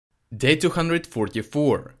Day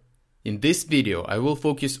 244. In this video I will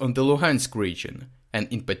focus on the Luhansk region, and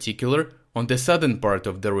in particular on the southern part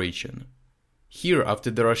of the region. Here, after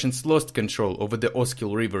the Russians lost control over the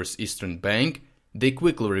Oskil River's eastern bank, they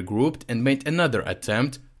quickly regrouped and made another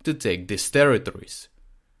attempt to take these territories.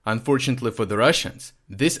 Unfortunately for the Russians,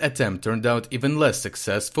 this attempt turned out even less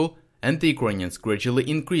successful, and the Ukrainians gradually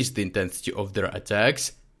increased the intensity of their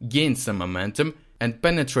attacks, gained some momentum, and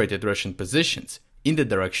penetrated Russian positions in the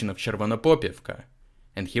direction of Chervonopopivka.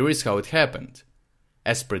 And here is how it happened.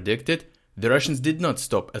 As predicted, the Russians did not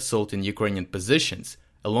stop assaulting Ukrainian positions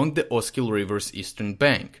along the Oskil River's eastern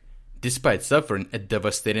bank, despite suffering a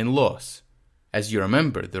devastating loss. As you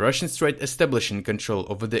remember, the Russians tried establishing control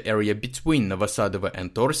over the area between Novosadove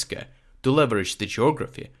and Torske to leverage the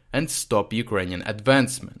geography and stop Ukrainian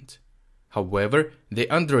advancement. However, they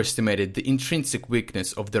underestimated the intrinsic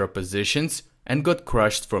weakness of their positions and got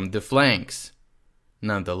crushed from the flanks.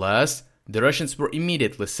 Nonetheless, the Russians were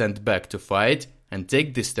immediately sent back to fight and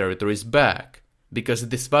take these territories back, because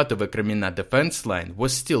the Svatove-Kreminna defense line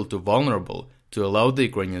was still too vulnerable to allow the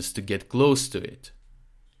Ukrainians to get close to it.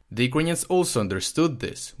 The Ukrainians also understood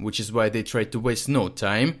this, which is why they tried to waste no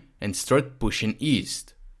time and start pushing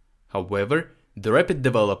east. However, the rapid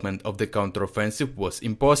development of the counteroffensive was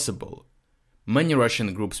impossible. Many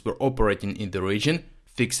Russian groups were operating in the region,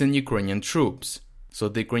 fixing Ukrainian troops, so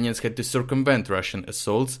the Ukrainians had to circumvent Russian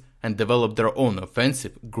assaults and develop their own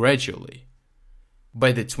offensive gradually.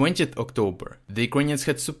 By the 20th October, the Ukrainians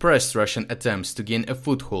had suppressed Russian attempts to gain a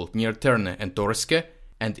foothold near Terne and Torske,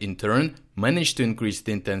 and in turn managed to increase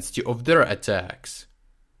the intensity of their attacks.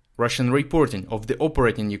 Russian reporting of the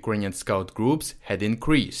operating Ukrainian scout groups had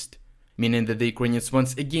increased, meaning that the Ukrainians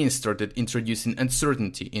once again started introducing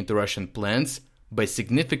uncertainty into Russian plans by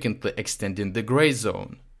significantly extending the gray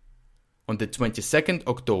zone. On the 22nd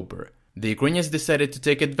October, the Ukrainians decided to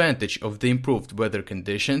take advantage of the improved weather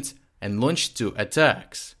conditions and launched two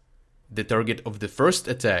attacks. The target of the first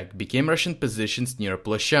attack became Russian positions near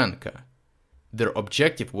Ploshchanka. Their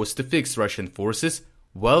objective was to fix Russian forces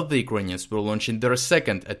while the Ukrainians were launching their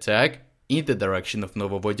second attack in the direction of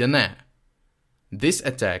Novovodane. This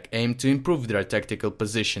attack aimed to improve their tactical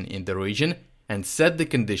position in the region and set the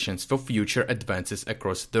conditions for future advances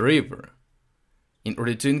across the river. In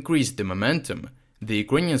order to increase the momentum, the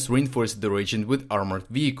Ukrainians reinforced the region with armored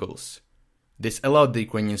vehicles. This allowed the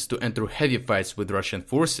Ukrainians to enter heavy fights with Russian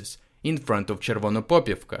forces in front of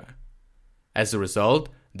Chervonopopivka. As a result,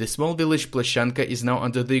 the small village Ploshchanka is now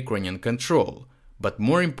under the Ukrainian control, but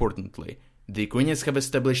more importantly, the Ukrainians have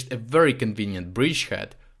established a very convenient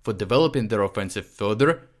bridgehead for developing their offensive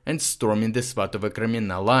further and storming the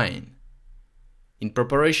Svatove-Kreminna line. In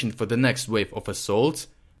preparation for the next wave of assaults,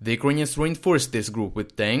 the Ukrainians reinforced this group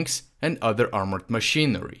with tanks and other armored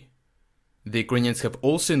machinery. The Ukrainians have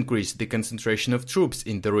also increased the concentration of troops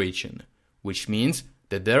in the region, which means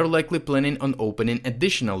that they are likely planning on opening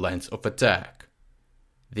additional lines of attack.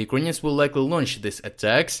 The Ukrainians will likely launch these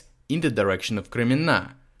attacks in the direction of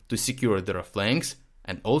Kreminna to secure their flanks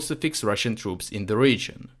and also fix Russian troops in the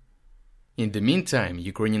region. In the meantime,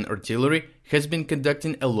 Ukrainian artillery has been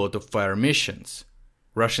conducting a lot of fire missions.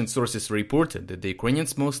 Russian sources reported that the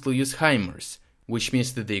Ukrainians mostly use HIMARS, which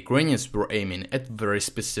means that the Ukrainians were aiming at very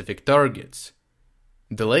specific targets.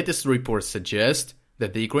 The latest reports suggest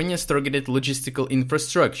that the Ukrainians targeted logistical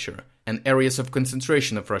infrastructure and areas of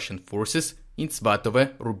concentration of Russian forces in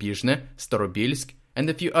Svatove, Rubizhne, Starobilsk, and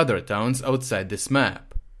a few other towns outside this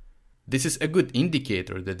map. This is a good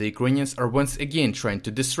indicator that the Ukrainians are once again trying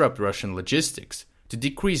to disrupt Russian logistics to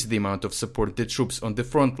decrease the amount of support the troops on the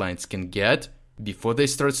front lines can get before they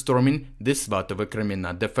start storming the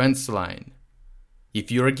Svatove-Kreminna defense line.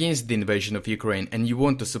 If you're against the invasion of Ukraine and you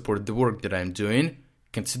want to support the work that I'm doing,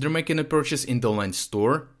 consider making a purchase in the online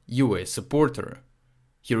store UA Supporter.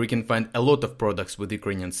 Here you can find a lot of products with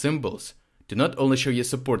Ukrainian symbols to not only show your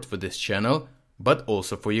support for this channel, but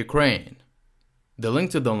also for Ukraine. The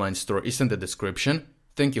link to the online store is in the description.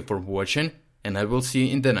 Thank you for watching, and I will see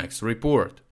you in the next report.